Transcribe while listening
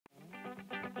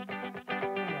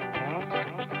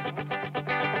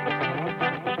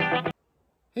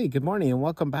Hey, good morning and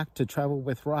welcome back to Travel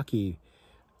with Rocky.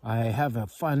 I have a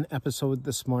fun episode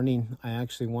this morning. I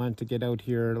actually wanted to get out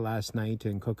here last night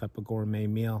and cook up a gourmet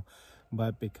meal,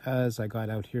 but because I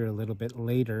got out here a little bit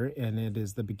later and it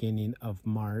is the beginning of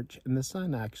March and the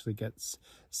sun actually gets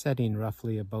setting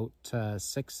roughly about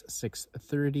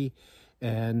 6:30,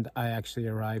 and I actually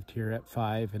arrived here at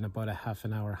 5 and about a half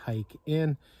an hour hike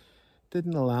in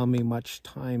didn't allow me much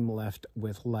time left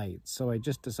with light. So I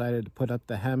just decided to put up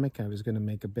the hammock. I was going to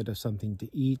make a bit of something to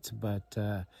eat, but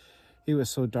it was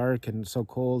so dark and so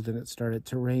cold and it started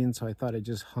to rain. So I thought I'd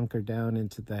just hunker down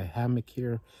into the hammock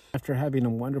here. After having a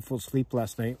wonderful sleep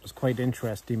last night, it was quite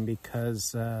interesting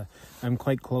because I'm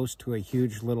quite close to a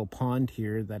huge little pond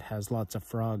here that has lots of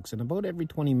frogs. And about every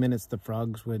 20 minutes, the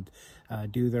frogs would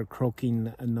do their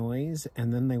croaking noise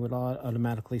and then they would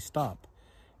automatically stop.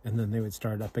 And then they would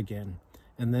start up again.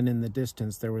 And then in the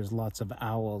distance, there was lots of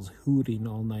owls hooting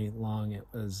all night long. It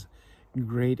was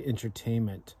great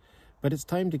entertainment. But it's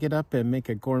time to get up and make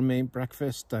a gourmet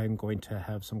breakfast. I'm going to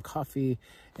have some coffee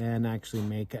and actually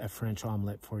make a French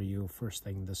omelet for you first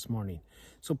thing this morning.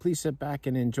 So please sit back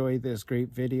and enjoy this great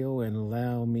video and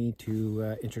allow me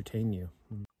to entertain you.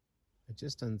 I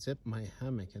just unzipped my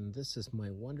hammock and this is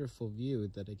my wonderful view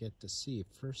that I get to see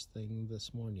first thing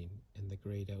this morning in the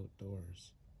great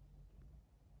outdoors.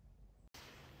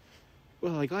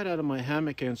 Well, I got out of my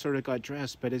hammock and sort of got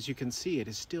dressed, but as you can see, it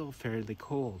is still fairly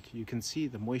cold. You can see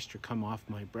the moisture come off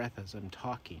my breath as I'm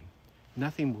talking.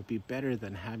 Nothing will be better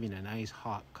than having a nice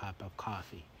hot cup of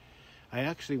coffee. I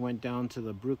actually went down to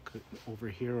the brook over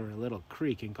here, or a little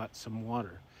creek, and got some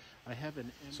water.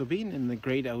 So being in the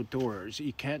great outdoors,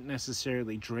 you can't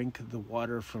necessarily drink the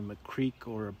water from a creek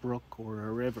or a brook or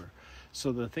a river.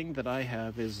 So the thing that I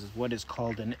have is what is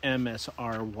called an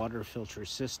MSR water filter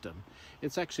system.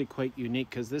 It's actually quite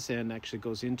unique because this end actually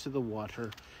goes into the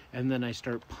water and then I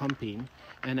start pumping,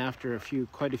 and after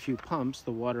quite a few pumps,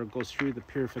 the water goes through the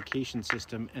purification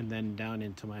system and then down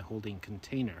into my holding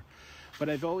container. But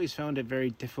I've always found it very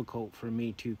difficult for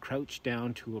me to crouch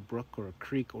down to a brook or a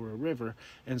creek or a river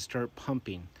and start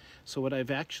pumping. So what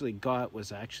I've actually got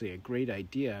was actually a great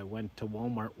idea. I went to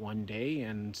Walmart one day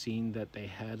and seen that they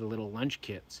had little lunch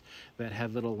kits that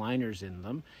had little liners in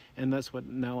them. And that's what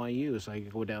now I use. I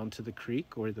go down to the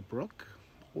creek or the brook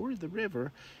or the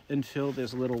river and fill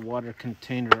this little water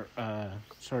container,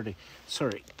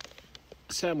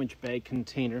 sandwich bag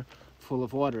container full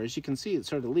of water. As you can see, it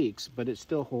sort of leaks, but it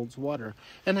still holds water.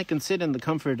 And I can sit in the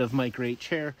comfort of my great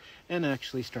chair and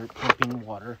actually start pumping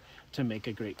water to make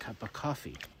a great cup of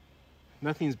coffee.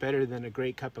 Nothing's better than a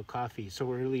great cup of coffee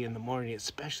so early in the morning,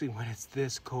 especially when it's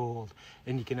this cold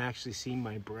and you can actually see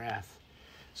my breath.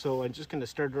 So I'm just going to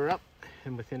start her up,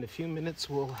 and within a few minutes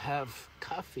we'll have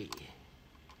coffee.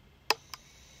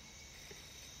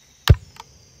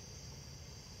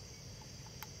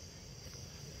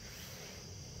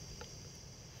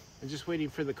 I'm just waiting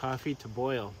for the coffee to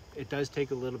boil. It does take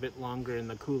a little bit longer in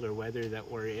the cooler weather that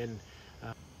we're in.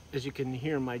 As you can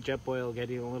hear my Jetboil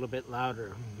getting a little bit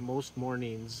louder. Most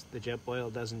mornings the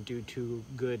Jetboil doesn't do too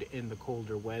good in the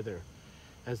colder weather,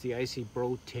 as the icy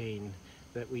propane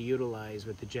that we utilize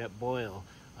with the Jetboil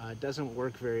doesn't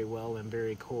work very well in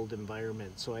very cold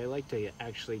environments. So I like to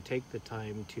actually take the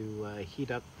time to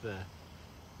heat up the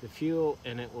fuel,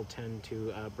 and it will tend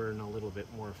to burn a little bit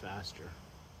more faster.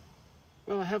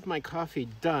 Well, I have my coffee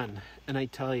done, and I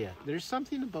tell you, there's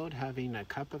something about having a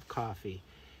cup of coffee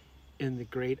in the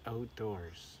great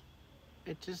outdoors.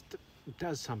 It just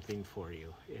does something for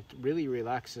you. It really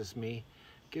relaxes me,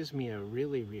 gives me a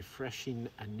really refreshing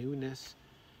newness,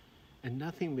 and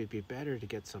nothing would be better to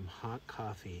get some hot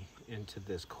coffee into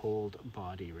this cold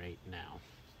body right now.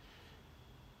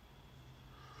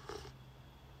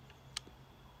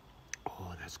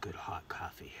 Oh, that's good hot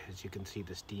coffee. As you can see,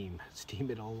 the steam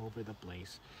it all over the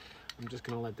place. I'm just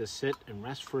gonna let this sit and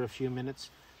rest for a few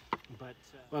minutes. But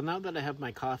well, now that I have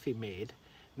my coffee made,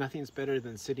 nothing's better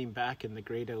than sitting back in the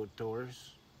great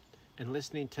outdoors and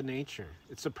listening to nature.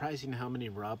 It's surprising how many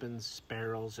robins,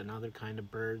 sparrows, and other kind of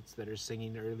birds that are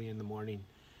singing early in the morning.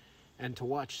 And to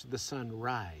watch the sun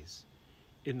rise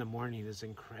in the morning is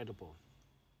incredible.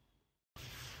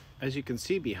 As you can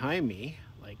see behind me,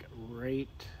 like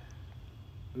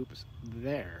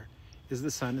there is the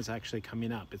sun is actually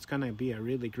coming up. It's gonna be a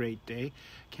really great day.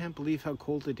 Can't believe how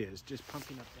cold it is, just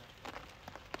pumping up that.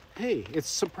 Hey, it's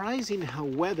surprising how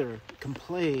weather can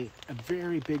play a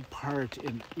very big part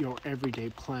in your everyday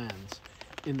plans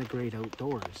in the great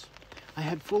outdoors. I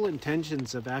had full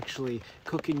intentions of actually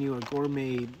cooking you a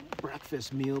gourmet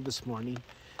breakfast meal this morning,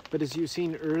 but as you've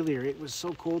seen earlier, it was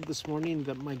so cold this morning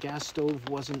that my gas stove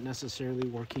wasn't necessarily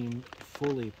working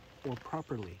fully or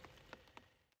properly.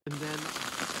 And then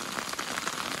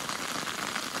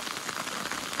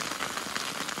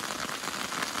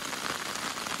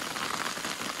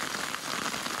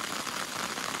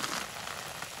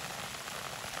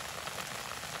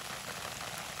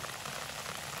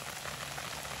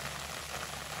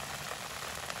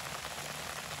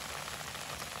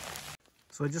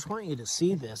so I just want you to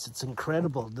see this. It's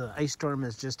incredible. The ice storm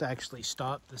has just actually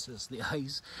stopped. This is the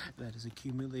ice that is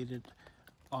accumulated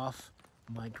off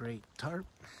my great tarp.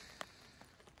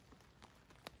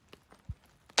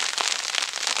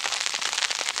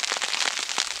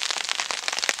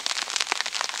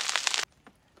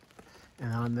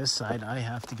 And on this side, I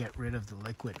have to get rid of the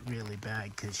liquid really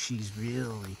bad because she's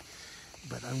really,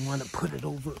 but I want to put it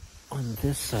over on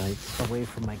this side away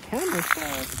from my camera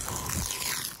side.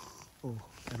 Oh,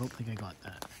 I don't think I got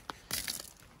that.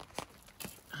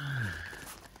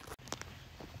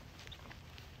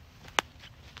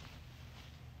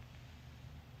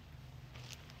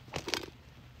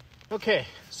 Okay,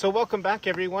 so welcome back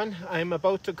everyone. I'm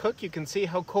about to cook. You can see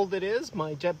how cold it is.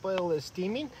 My Jetboil is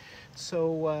steaming.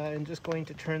 So I'm just going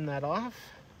to turn that off.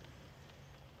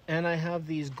 And I have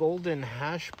these golden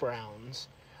hash browns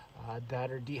that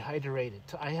are dehydrated.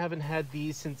 I haven't had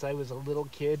these since I was a little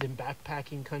kid in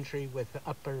backpacking country with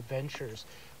Upper Ventures,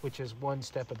 which is one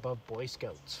step above Boy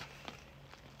Scouts.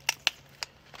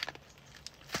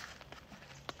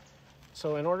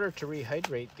 So in order to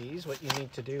rehydrate these, what you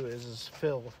need to do is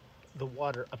fill the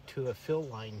water up to a fill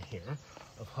line here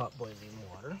of hot boiling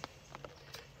water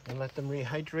and let them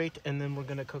rehydrate, and then we're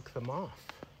going to cook them off.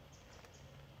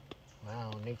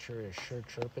 Wow, nature is sure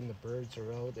chirping. The birds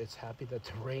are out. It's happy that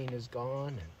the rain is gone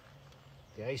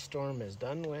and the ice storm is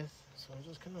done with. So I'm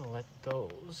just going to let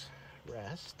those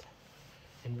rest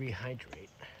and rehydrate.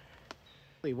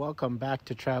 Welcome back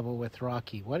to Travel with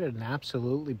Rocky. What an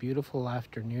absolutely beautiful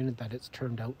afternoon that it's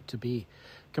turned out to be.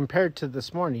 Compared to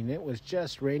this morning, it was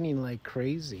just raining like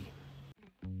crazy.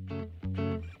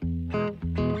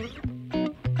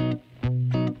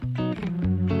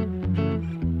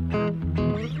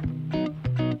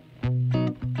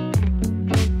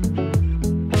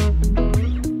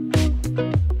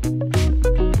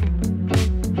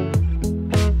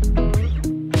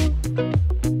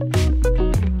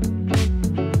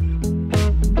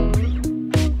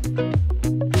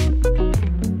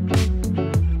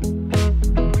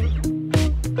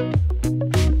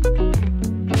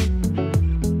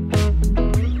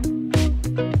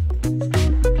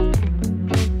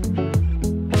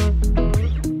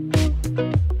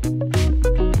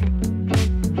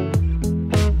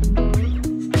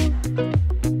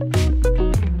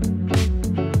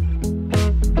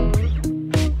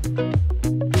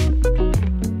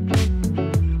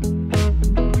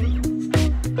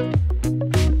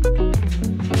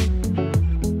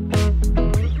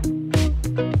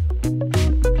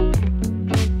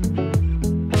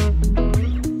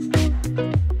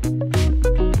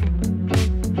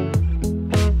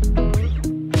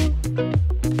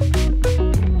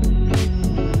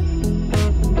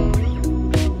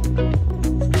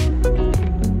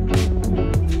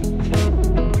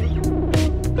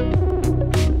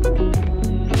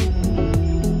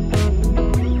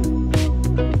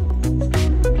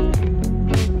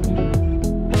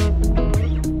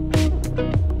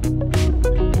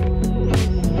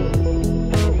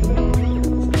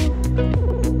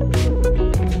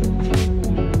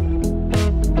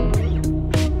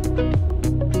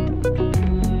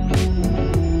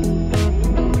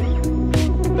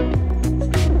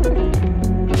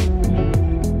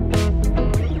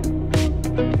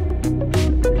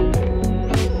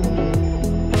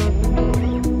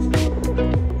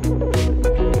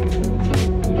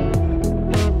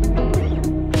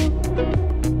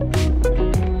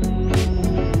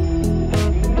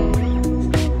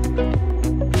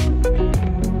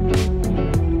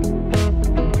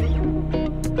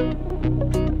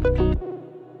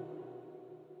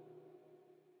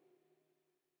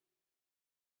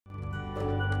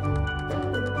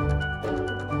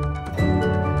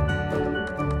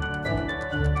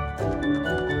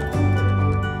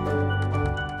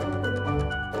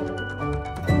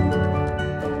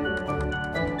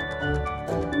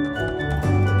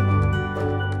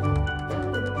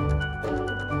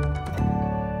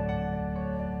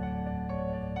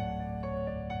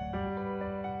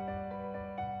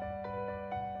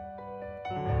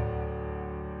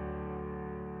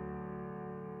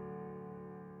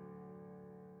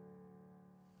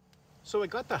 So I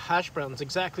got the hash browns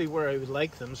exactly where I would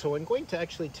like them. So I'm going to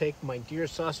actually take my deer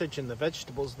sausage and the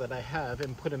vegetables that I have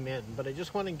and put them in. But I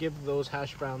just want to give those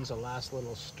hash browns a last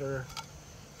little stir.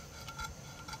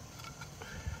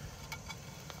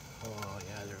 Oh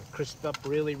yeah, they're crisped up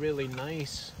really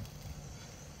nice.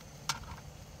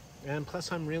 And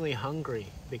plus I'm really hungry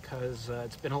because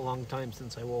it's been a long time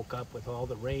since I woke up with all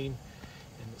the rain,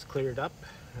 and it's cleared up,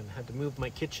 and had to move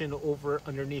my kitchen over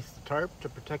underneath the tarp to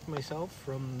protect myself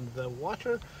from the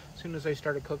water. As soon as I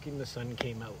started cooking, the sun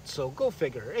came out. So go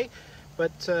figure, eh?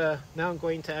 But now I'm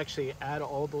going to actually add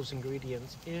all those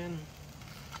ingredients in,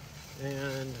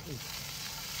 and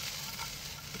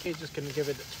okay, just gonna give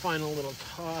it its final little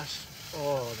toss.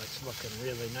 Oh, that's looking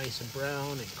really nice and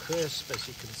brown and crisp, as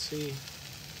you can see.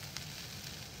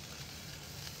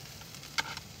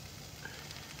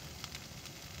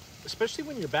 Especially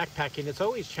when you're backpacking, it's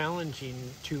always challenging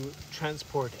to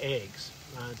transport eggs.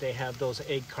 They have those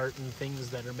egg carton things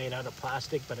that are made out of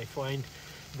plastic, but I find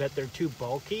that they're too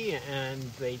bulky and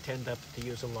they tend up to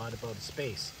use a lot of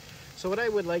space. So what I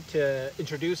would like to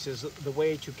introduce is the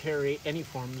way to carry any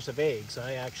forms of eggs.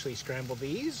 I actually scramble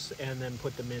these and then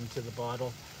put them into the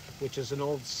bottle, which is an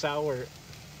old salad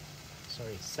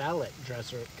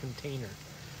dresser container.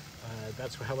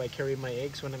 That's how I carry my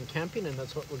eggs when I'm camping, and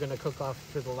that's what we're going to cook off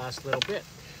for the last little bit.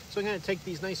 So I'm going to take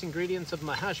these nice ingredients of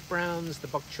my hash browns, the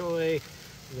bok choy,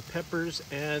 the peppers,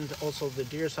 and also the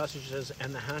deer sausages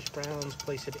and the hash browns,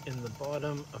 place it in the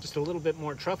bottom. Just a little bit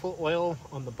more truffle oil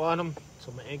on the bottom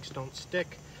so my eggs don't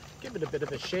stick. Give it a bit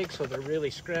of a shake so they're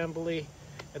really scrambly.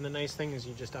 And the nice thing is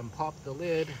you just unpop the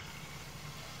lid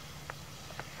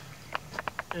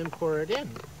and pour it in.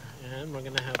 And we're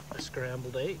going to have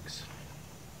scrambled eggs.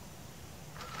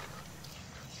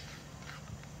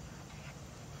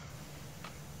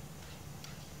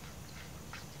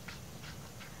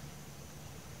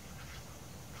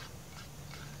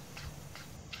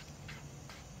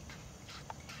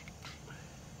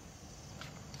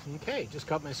 Okay, just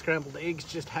got my scrambled eggs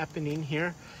just happening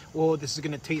here. Oh, this is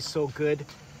gonna taste so good.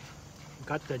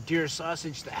 Got the deer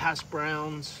sausage, the hash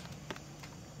browns.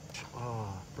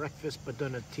 Oh, breakfast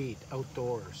Bon Appetit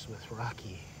outdoors with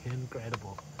Rocky.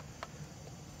 Incredible.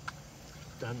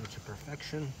 Done to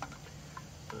perfection.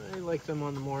 I like them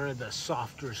on the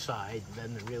softer side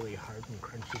than the really hard and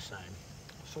crunchy side.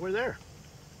 So we're there.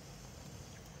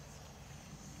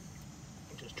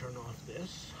 Just turn off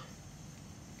this.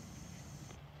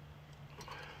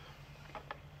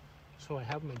 So I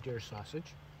have my deer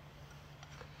sausage,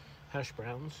 hash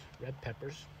browns, red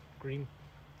peppers, green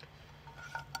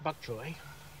bok choy,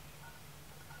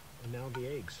 and now the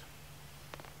eggs.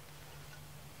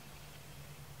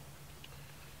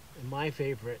 And my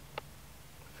favorite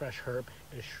fresh herb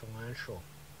is cilantro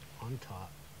on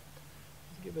top.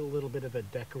 Give it a little bit of a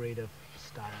decorative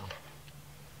style,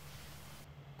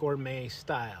 gourmet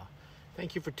style.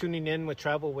 Thank you for tuning in with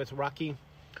Travel with Rocky.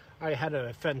 I had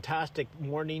a fantastic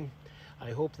morning.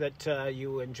 I hope that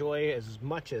you enjoy as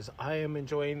much as I am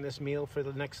enjoying this meal for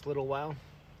the next little while.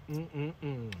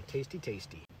 Tasty,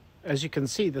 tasty. As you can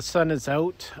see, the sun is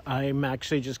out. I'm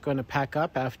actually just going to pack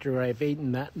up after I've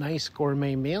eaten that nice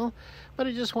gourmet meal. But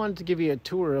I just wanted to give you a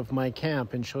tour of my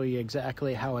camp and show you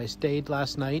exactly how I stayed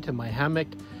last night in my hammock,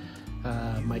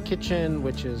 my kitchen,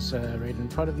 which is right in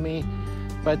front of me.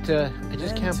 But I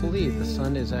just can't believe the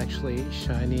sun is actually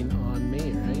shining on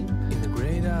me, right? It's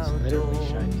literally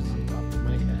shining.